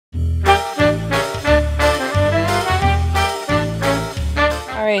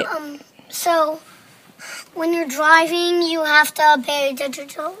So, when you're driving, you have to pay attention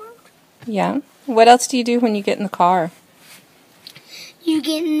to the road. Yeah. What else do you do when you get in the car? You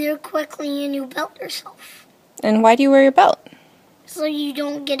get in there quickly and you belt yourself. And why do you wear your belt? So you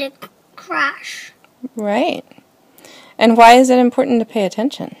don't get a crash. Right. And why is it important to pay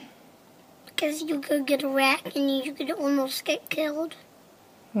attention? Because you could get a wreck and you could almost get killed.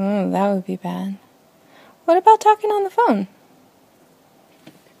 Oh, that would be bad. What about talking on the phone?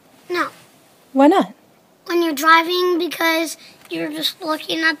 No. Why not? When you're driving, because you're just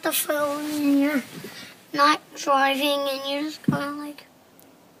looking at the phone and you're not driving and you're just going like...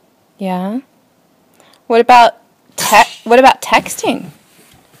 Yeah. What about texting?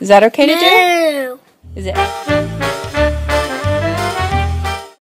 Is that okay to do? No. Is it?